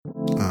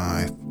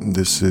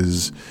This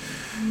is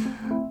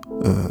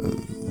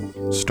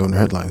Stoner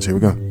Headlines. Here we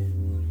go.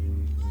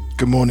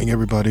 Good morning,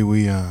 everybody.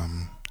 We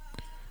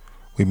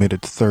made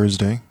it to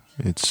Thursday.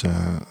 It's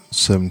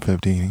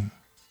 7:15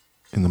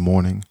 in the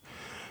morning.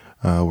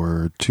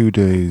 We're 2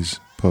 days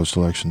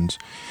post-elections,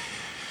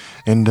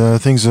 and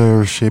things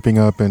are shaping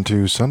up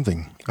into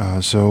something.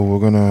 So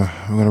we're gonna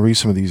read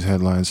some of these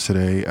headlines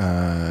today.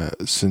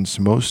 Since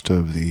most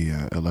of the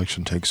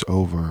election takes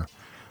over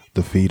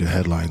the feed of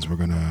headlines, I'm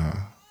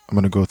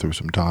gonna go through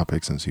some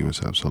topics and see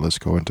what's up. So let's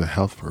go into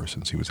health first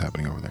and see what's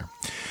happening over there.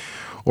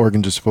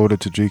 Oregon just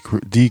voted to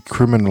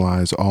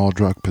decriminalize all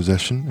drug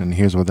possession, and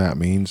here's what that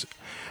means.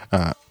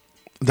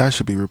 That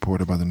should be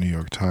reported by the New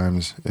York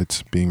Times.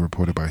 It's being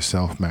reported by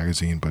Self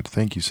magazine, but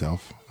thank you,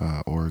 Self.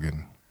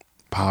 Oregon,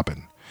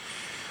 poppin'.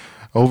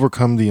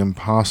 Overcome the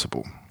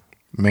impossible.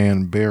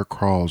 Man bear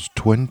crawls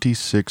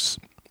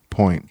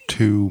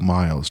 26.2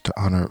 miles to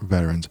honor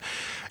veterans.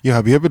 Yeah,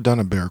 have you ever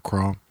done a bear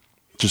crawl?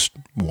 Just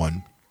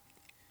one.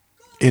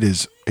 It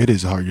is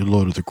hard. You're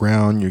low to the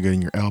ground. You're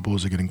getting your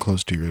elbows are getting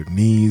close to your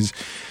knees.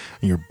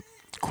 And you're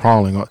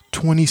crawling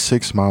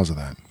 26 miles of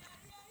that.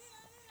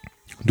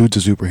 Dude's a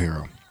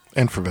superhero.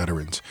 And for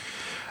veterans.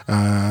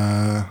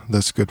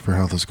 That's good for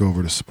health. Let's go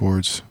over to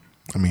sports.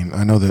 I mean,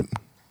 I know that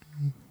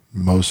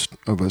most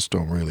of us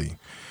don't really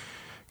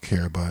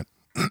care, but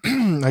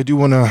I do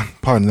want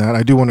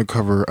to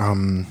cover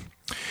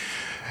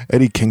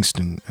Eddie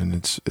Kingston, and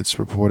it's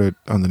reported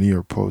on the New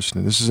York Post.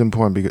 And this is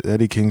important because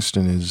Eddie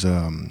Kingston is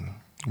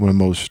one of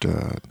the most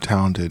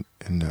talented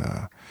and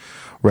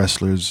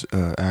wrestlers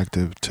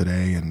active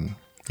today, and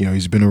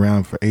he's been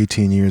around for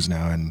 18 years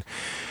now, and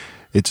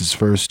it's his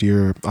first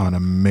year on a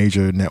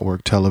major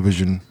network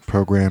television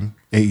program,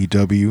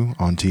 AEW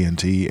on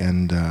TNT,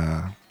 and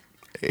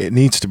it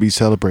needs to be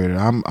celebrated.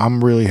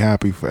 I'm really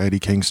happy for Eddie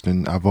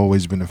Kingston. I've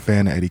always been a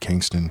fan of Eddie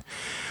Kingston.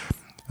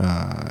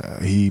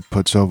 He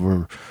puts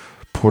over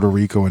Puerto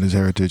Rico and his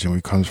heritage and where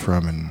he comes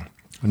from, and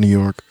New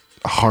York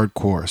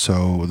hardcore.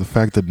 So the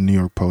fact that the New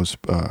York Post,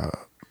 give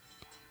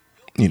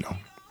him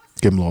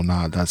a little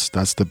nod.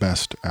 That's the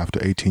best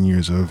after 18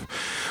 years of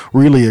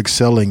really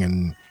excelling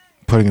and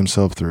putting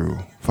himself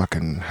through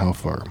fucking hell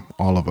for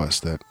all of us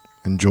that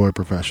enjoy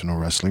professional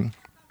wrestling.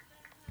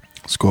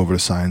 Let's go over to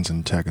science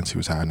and tech and see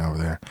what's happening over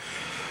there.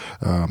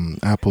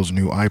 Apple's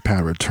new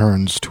iPad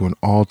returns to an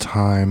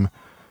all-time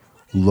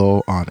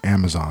low on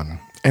Amazon.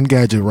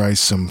 Engadget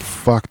writes some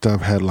fucked up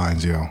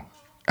headlines, yo.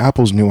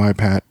 Apple's new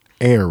iPad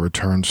Air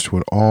returns to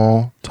an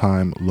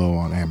all-time low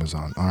on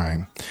Amazon. All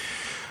right.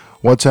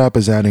 WhatsApp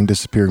is adding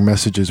disappearing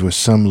messages with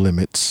some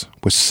limits.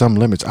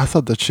 I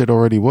thought that shit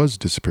already was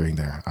disappearing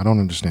there. I don't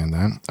understand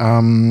that.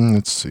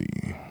 Let's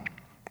see.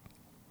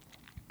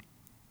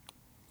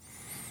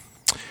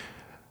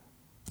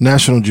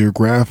 National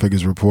Geographic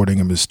is reporting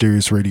a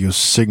mysterious radio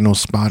signal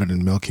spotted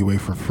in Milky Way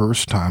for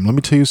first time. Let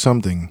me tell you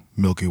something,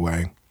 Milky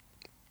Way.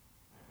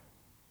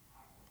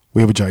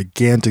 We have a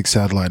gigantic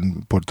satellite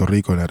in Puerto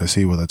Rico and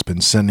Arecibo that's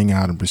been sending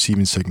out and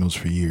receiving signals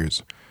for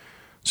years.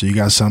 So you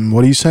got something?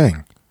 What are you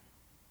saying?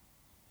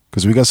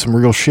 Because we got some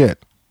real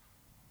shit.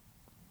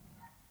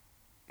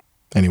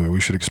 Anyway, we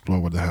should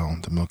explore what the hell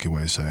the Milky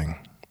Way is saying.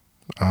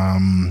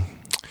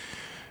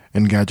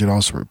 Engadget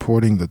also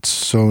reporting that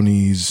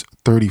Sony's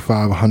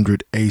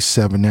 3500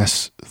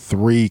 A7S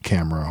III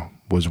camera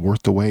was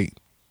worth the wait,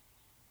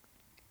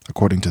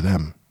 according to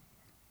them,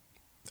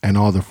 and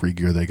all the free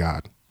gear they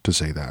got to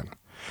say that.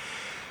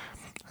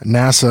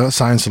 NASA,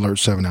 Science Alert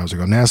 7 hours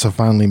ago, NASA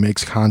finally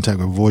makes contact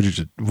with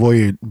Voyager.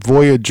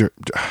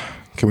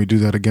 Can we do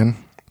that again?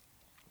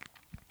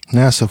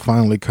 NASA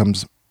finally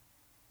comes.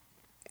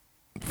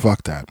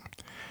 Fuck that.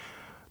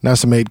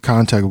 NASA made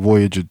contact with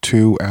Voyager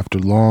 2 after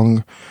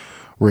long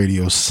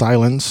radio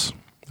silence.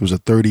 It was a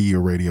 30-year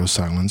radio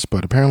silence,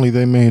 but apparently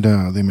they made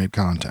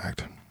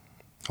contact.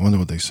 I wonder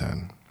what they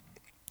said.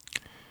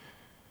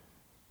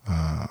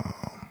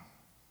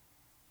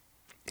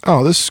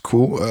 Oh, this is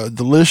cool.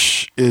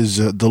 Delish is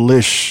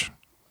Delish.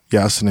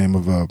 Yeah, that's the name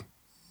of a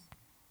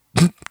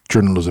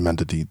journalism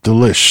entity.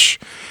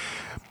 Delish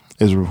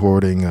is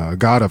reporting a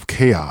god of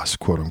chaos,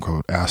 quote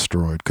unquote,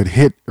 asteroid could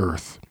hit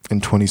Earth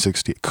in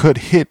 2060. Could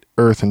hit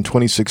Earth in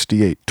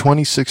 2068.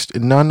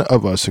 None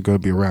of us are going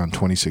to be around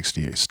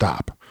 2068.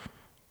 Stop.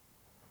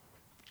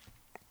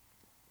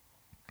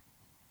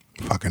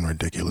 Fucking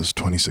ridiculous.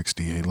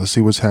 2068. Let's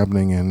see what's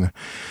happening in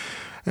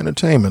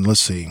entertainment. Let's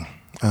see.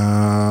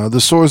 The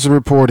source is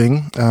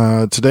reporting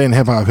today in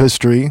hip hop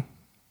history,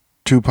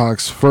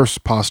 Tupac's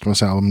first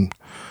posthumous album,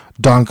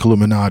 Don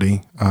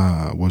Illuminati,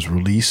 was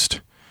released.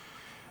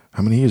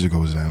 How many years ago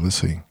was that? Let's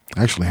see.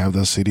 I actually have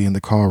that CD in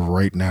the car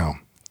right now.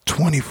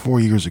 24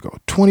 years ago.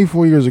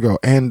 24 years ago.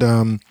 And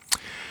there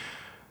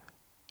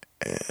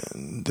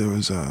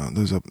was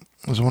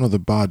one of the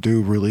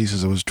Badu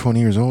releases that was 20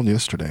 years old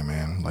yesterday,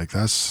 man. Like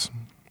that's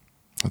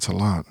a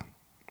lot.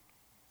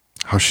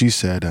 How she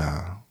said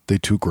they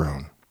too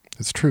grown.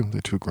 It's true, they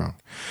too grown.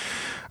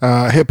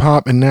 Hip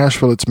hop in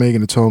Nashville, it's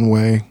making its own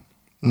way.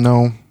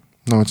 No,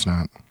 it's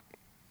not.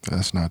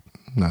 That's not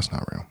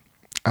real.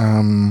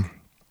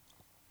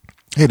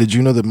 Hey, did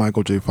you know that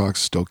Michael J. Fox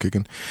is still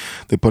kicking?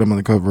 They put him on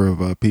the cover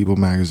of People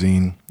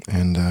magazine,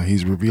 and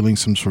he's revealing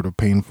some sort of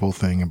painful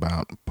thing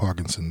about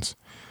Parkinson's.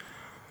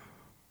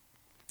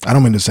 I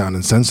don't mean to sound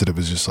insensitive.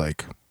 It's just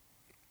like,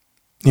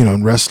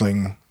 in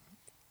wrestling,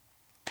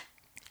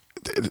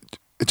 it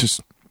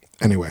just...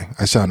 Anyway,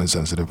 I sound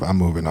insensitive. I'm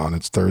moving on.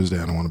 It's Thursday.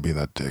 I don't want to be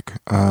that dick.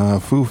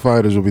 Foo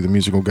Fighters will be the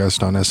musical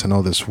guest on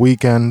SNL this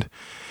weekend.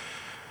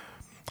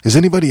 Is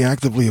anybody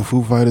actively a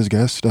Foo Fighters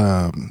guest?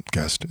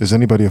 Is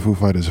anybody a Foo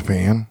Fighters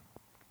fan?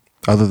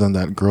 Other than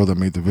that girl that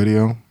made the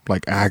video?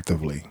 Like,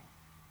 actively.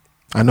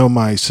 I know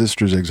my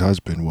sister's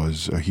ex-husband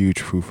was a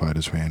huge Foo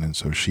Fighters fan, and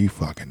so she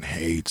fucking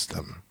hates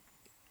them.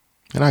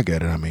 And I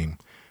get it. I mean,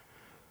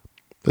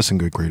 there's some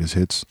good greatest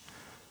hits.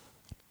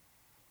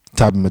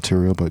 Type of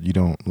material, but you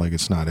don't, like,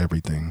 it's not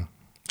everything.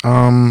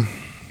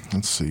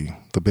 Let's see.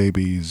 The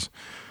Baby's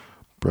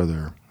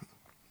brother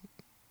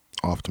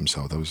offed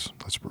himself.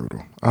 That's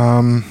brutal.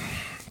 On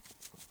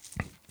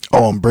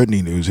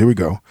Britney news, here we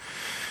go.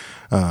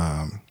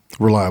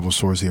 Reliable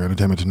source here,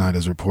 Entertainment Tonight,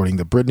 is reporting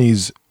that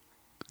Britney's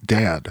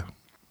dad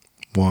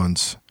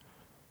wants...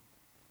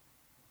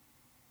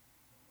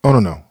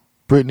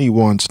 Britney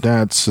wants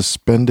dad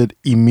suspended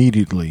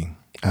immediately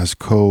as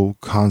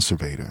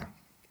co-conservator.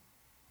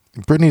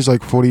 Britney's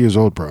like 40 years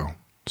old, bro.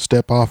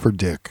 Step off her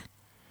dick.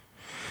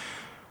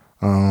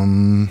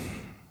 Warner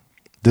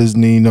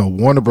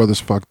Brothers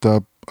fucked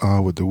up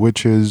with the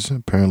witches.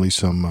 Apparently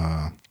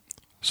some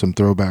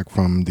throwback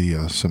from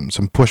the some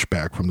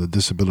pushback from the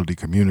disability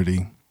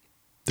community.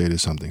 They did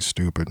something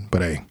stupid,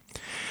 but hey,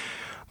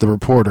 the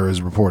Reporter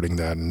is reporting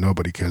that, and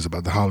nobody cares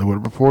about the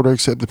Hollywood Reporter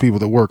except the people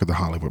that work at the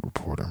Hollywood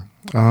Reporter.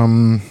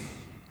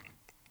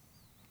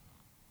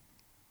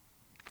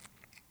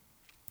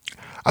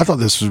 I thought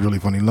this was really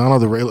funny.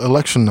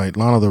 Election night,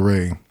 Lana Del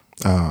Rey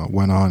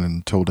went on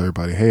and told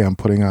everybody, hey, I'm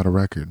putting out a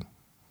record.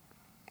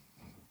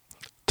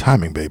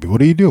 Timing, baby.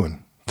 What are you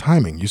doing?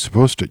 Timing. You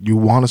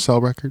want to sell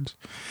records?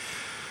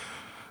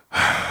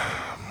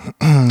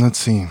 Let's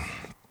see.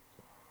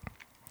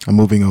 I'm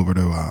moving over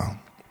to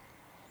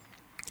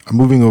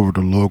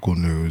local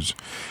news.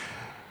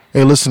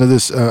 Hey, listen to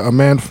this. A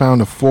man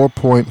found a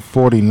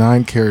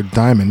 4.49 carat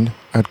diamond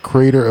at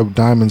Crater of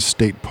Diamonds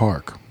State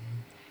Park.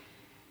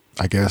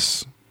 I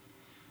guess,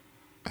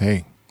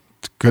 hey,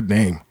 it's a good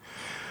name.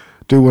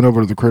 Dude went over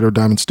to the Crater of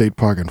Diamond State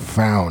Park and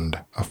found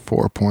a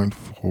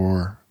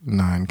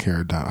 4.49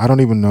 carat diamond. I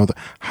don't even know that.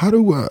 How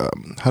do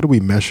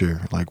we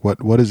measure? Like,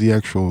 what is the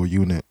actual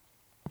unit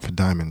for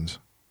diamonds?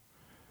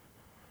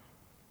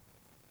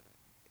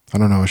 I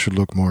don't know. I should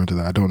look more into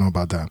that. I don't know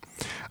about that.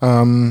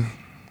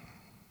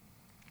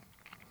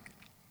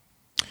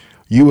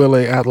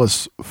 ULA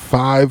Atlas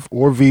 5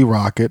 or V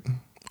rocket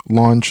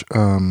launch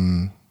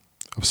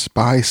of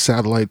spy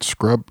satellite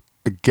scrub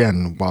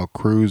again while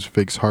crews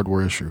fix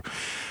hardware issue.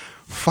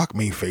 Fuck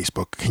me,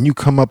 Facebook. Can you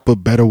come up with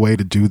a better way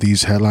to do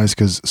these headlines?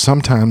 Because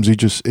sometimes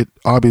it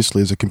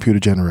obviously is a computer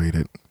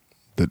generated.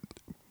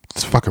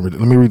 It's fucking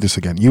ridiculous. Let me read this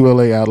again.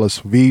 ULA Atlas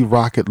V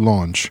rocket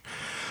launch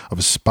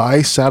of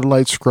spy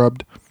satellite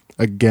scrubbed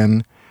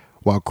again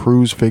while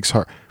crews fix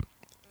hard.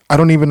 I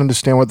don't even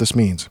understand what this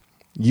means.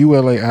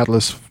 ULA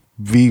Atlas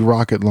V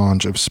rocket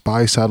launch of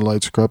spy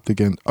satellite scrubbed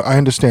again. I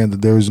understand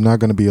that there is not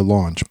going to be a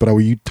launch, but are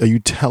you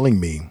telling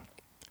me?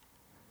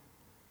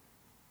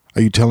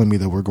 Are you telling me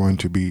that we're going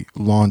to be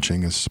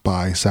launching a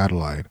spy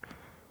satellite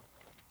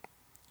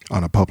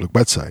on a public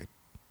website?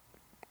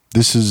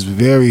 This is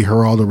very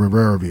Geraldo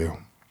Rivera view.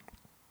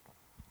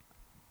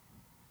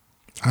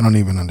 I don't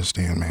even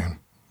understand, man.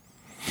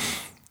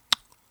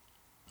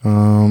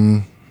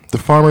 The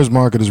farmers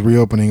market is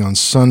reopening on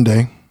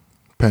Sunday,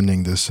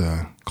 pending this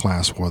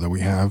class war that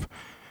we have,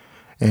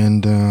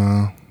 and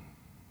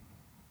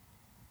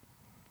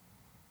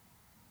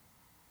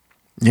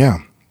yeah,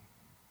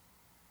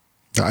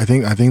 I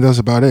think that's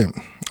about it.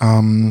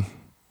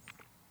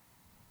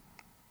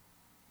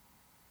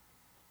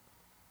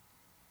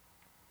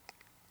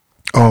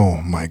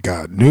 Oh my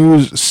God,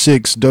 News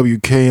 6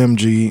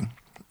 WKMG.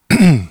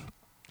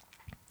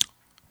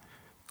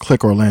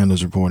 Click Orlando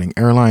is reporting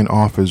airline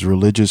offers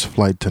religious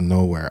flight to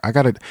nowhere.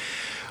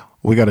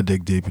 We got to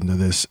dig deep into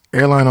this.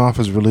 Airline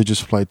offers religious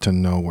flight to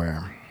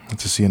nowhere.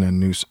 It's a CNN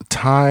News.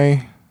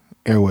 Thai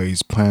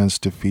Airways plans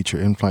to feature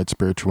in-flight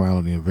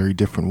spirituality in a very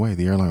different way.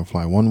 The airline will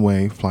fly one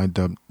way, flight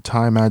dubbed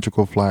Thai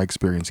Magical Fly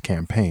Experience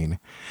campaign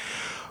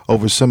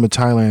over some of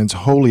Thailand's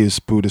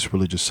holiest Buddhist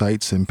religious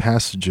sites, and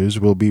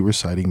passengers will be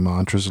reciting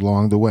mantras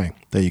along the way.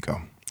 There you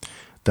go.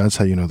 That's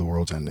how you know the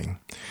world's ending.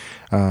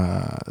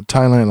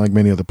 Thailand, like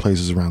many other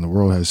places around the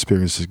world, has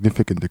experienced a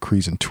significant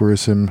decrease in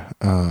tourism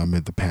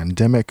amid the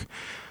pandemic.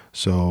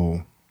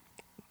 So,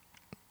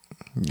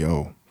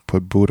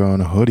 put Buddha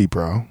on a hoodie,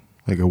 bro.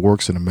 Like, it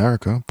works in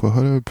America.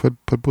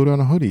 Put Buddha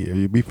on a hoodie.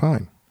 You'll be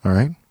fine. All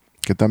right?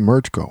 Get that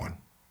merch going.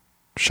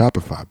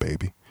 Shopify,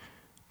 baby.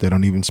 They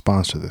don't even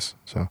sponsor this.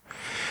 So,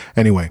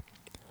 anyway,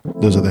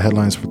 those are the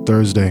headlines for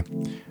Thursday.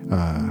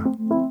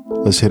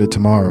 Let's hit it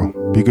tomorrow.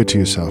 Be good to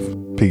yourself.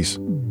 Peace.